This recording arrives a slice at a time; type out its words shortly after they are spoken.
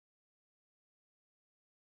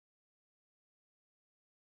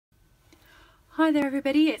Hi there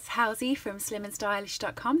everybody, it's Halsey from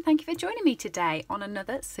slimandstylish.com. Thank you for joining me today on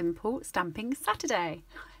another simple stamping Saturday.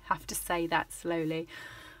 I have to say that slowly.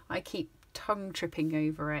 I keep tongue tripping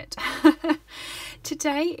over it.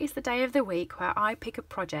 Today is the day of the week where I pick a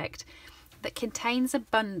project that contains a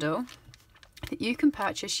bundle that you can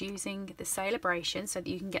purchase using the Celebration so that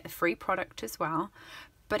you can get the free product as well,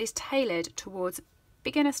 but is tailored towards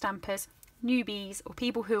beginner stampers, newbies, or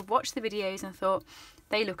people who have watched the videos and thought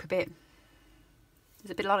they look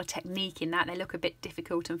there's a lot of technique in that, they look a bit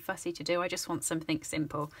difficult and fussy to do, I just want something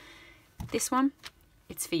simple. This one,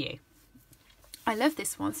 it's for you. I love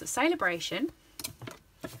this one. So Celebration,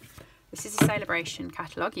 this is a Celebration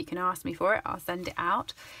catalogue. You can ask me for it, I'll send it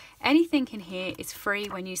out. Anything in here is free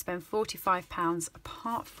when you spend £45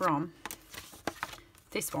 apart from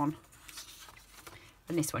this one.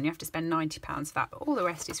 And this one you have to spend £90 for that, but all the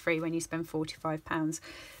rest is free when you spend £45.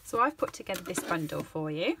 So I've put together this bundle for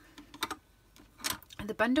you. And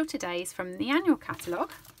the bundle today is from the annual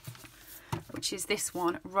catalogue, which is this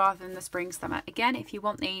one rather than the spring summer. Again, if you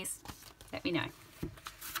want these, let me know.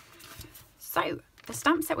 So the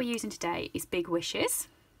stamp set we're using today is Big Wishes.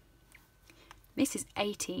 This is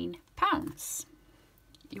 £18.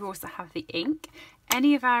 You also have the ink.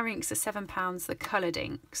 Any of our inks are £7, the coloured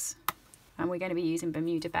inks. And we're going to be using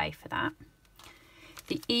Bermuda Bay for that.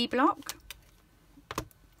 The E-block.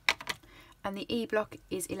 And the E-block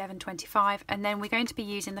is £11.25, and then we're going to be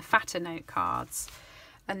using the fatter note cards,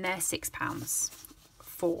 and they're £6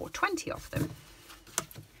 for 20 of them.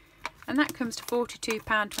 And that comes to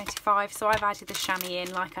 £42.25, so I've added the chamois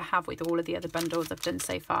in like I have with all of the other bundles I've done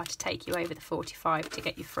so far to take you over the 45 to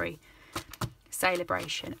get you free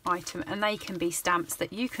Celebration item. And they can be stamps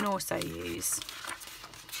that you can also use.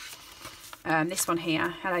 This one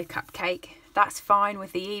here, Hello Cupcake, that's fine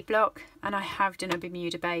with the E-block, and I have done a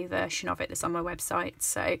Bermuda Bay version of it that's on my website,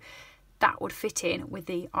 so that would fit in with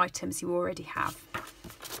the items you already have.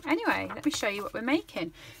 Anyway, let me show you what we're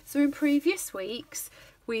making. So in previous weeks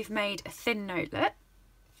we've made a thin notelet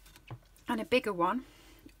and a bigger one,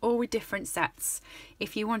 all with different sets.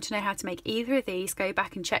 If you want to know how to make either of these, go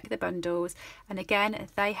back and check the bundles, and again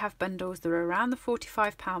they have bundles that are around the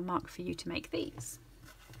 £45 mark for you to make these.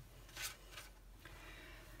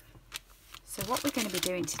 So what we're going to be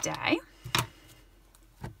doing today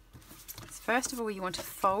is, first of all, you want to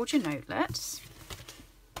fold your notelet.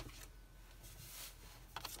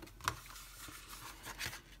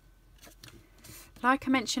 Like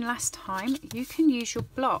I mentioned last time, you can use your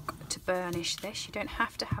block to burnish this. You don't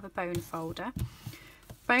have to have a bone folder.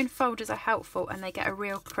 Bone folders are helpful and they get a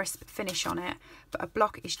real crisp finish on it, but a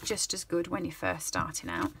block is just as good when you're first starting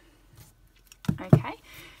out. Okay.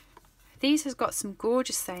 These has got some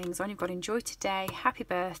gorgeous sayings on. You've got enjoy today, happy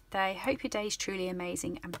birthday, hope your day is truly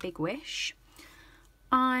amazing, and big wish.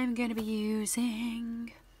 I'm going to be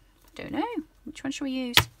using, I don't know, which one should we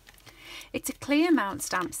use? It's a clear mount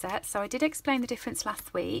stamp set, so I did explain the difference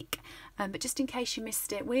last week, but just in case you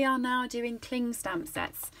missed it, we are now doing cling stamp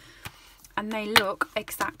sets, and they look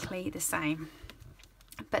exactly the same,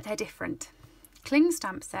 but they're different. Cling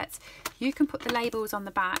stamp sets, you can put the labels on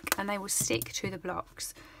the back and they will stick to the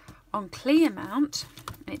blocks. On clear mount,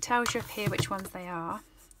 and it tells you up here which ones they are,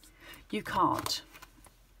 you can't.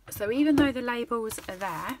 So even though the labels are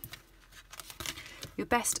there, you're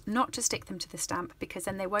best not to stick them to the stamp, because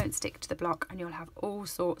then they won't stick to the block and you'll have all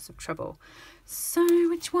sorts of trouble. So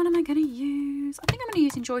which one am I going to use? I think I'm going to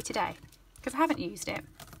use Enjoy Today, because I haven't used it.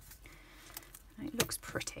 It looks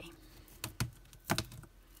pretty.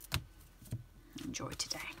 Enjoy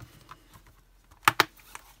Today.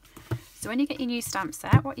 So when you get your new stamp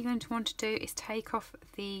set, what you're going to want to do is take off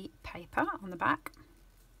the paper on the back,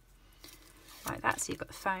 like that, so you've got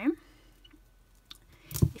the foam.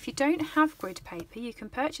 If you don't have grid paper, you can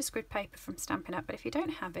purchase grid paper from Stampin' Up, but if you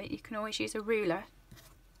don't have it, you can always use a ruler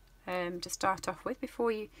to start off with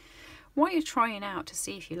while you're trying out to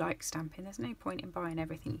see if you like stamping. There's no point in buying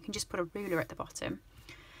everything. You can just put a ruler at the bottom,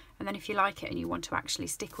 and then if you like it and you want to actually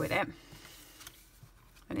stick with it,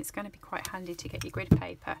 then it's going to be quite handy to get your grid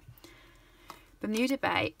paper. Bermuda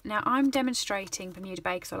Bay. Now I'm demonstrating Bermuda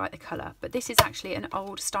Bay because I like the colour, but this is actually an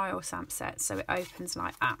old style stamp set, so it opens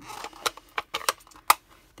like that.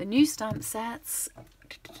 The new stamp sets,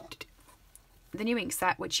 the new ink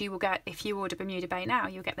set, which you will get if you order Bermuda Bay now,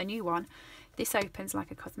 you'll get the new one. This opens like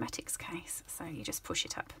a cosmetics case, so you just push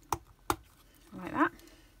it up like that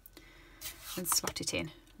and slot it in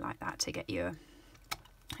like that to get your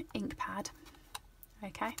ink pad.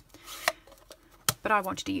 Okay. But I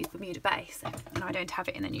wanted to use Bermuda Bay, and I don't have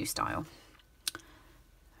it in the new style.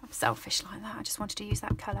 I'm selfish like that, I just wanted to use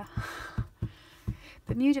that colour.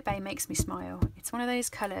 Bermuda Bay makes me smile. It's one of those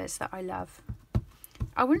colours that I love.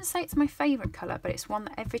 I wouldn't say it's my favourite colour, but it's one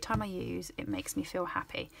that every time I use it makes me feel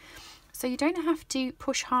happy. So you don't have to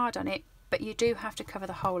push hard on it, but you do have to cover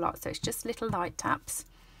the whole lot. So it's just little light taps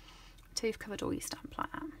until you've covered all your stamp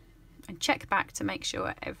like that. And check back to make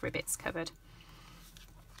sure every bit's covered.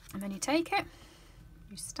 And then you take it,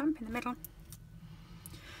 you stamp in the middle.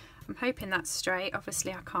 I'm hoping that's straight.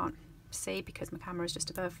 Obviously I can't see because my camera is just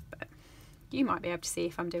above, but you might be able to see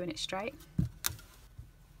if I'm doing it straight.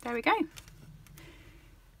 There we go.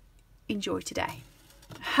 Enjoy today.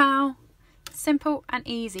 How simple and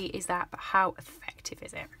easy is that, but how effective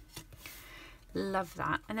is it? Love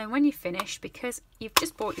that. And then when you finish, because you've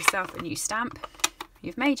just bought yourself a new stamp,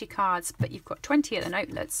 you've made your cards, but you've got 20 of the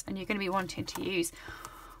notelets and you're going to be wanting to use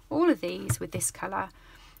all of these with this colour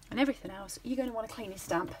and everything else, you're going to want to clean your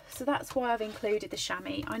stamp. So that's why I've included the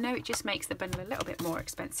chamois. I know it just makes the bundle a little bit more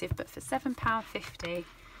expensive, but for £7.50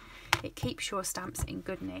 it keeps your stamps in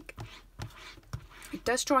good nick. It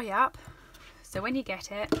does dry up, so when you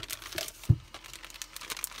get it,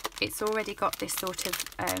 it's already got this sort of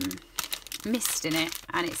mist in it,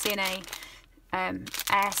 and it's in a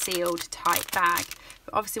air sealed type bag.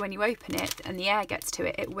 But obviously when you open it and the air gets to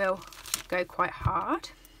it, it will go quite hard.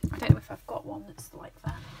 I don't know if I've got one that's like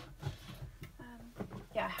that.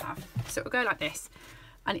 Yeah, I have. So it'll go like this,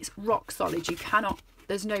 and it's rock solid. You cannot,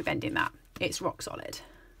 there's no bending that. It's rock solid.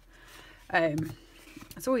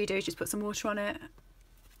 So all you do is just put some water on it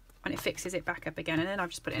and it fixes it back up again. And then I've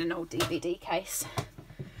just put it in an old DVD case.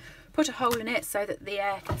 Put a hole in it so that the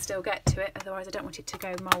air can still get to it, otherwise I don't want it to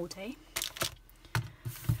go mouldy.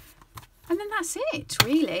 And then that's it,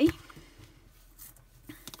 really,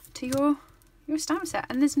 to your stamp set.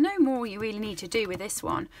 And there's no more you really need to do with this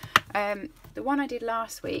one. The one I did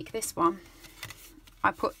last week, this one,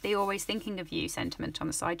 I put the always thinking of you sentiment on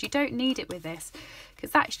the side. You don't need it with this because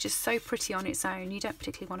that's just so pretty on its own. You don't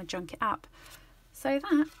particularly want to junk it up. So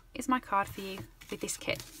that is my card for you with this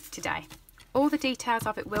kit today. All the details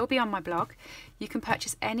of it will be on my blog. You can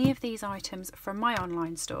purchase any of these items from my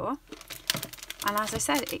online store. And as I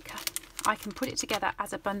said, I can put it together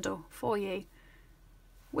as a bundle for you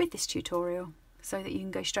with this tutorial so that you can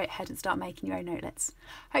go straight ahead and start making your own notelets.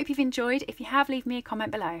 Hope you've enjoyed. If you have, leave me a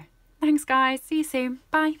comment below. Thanks guys, see you soon,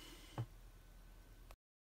 bye.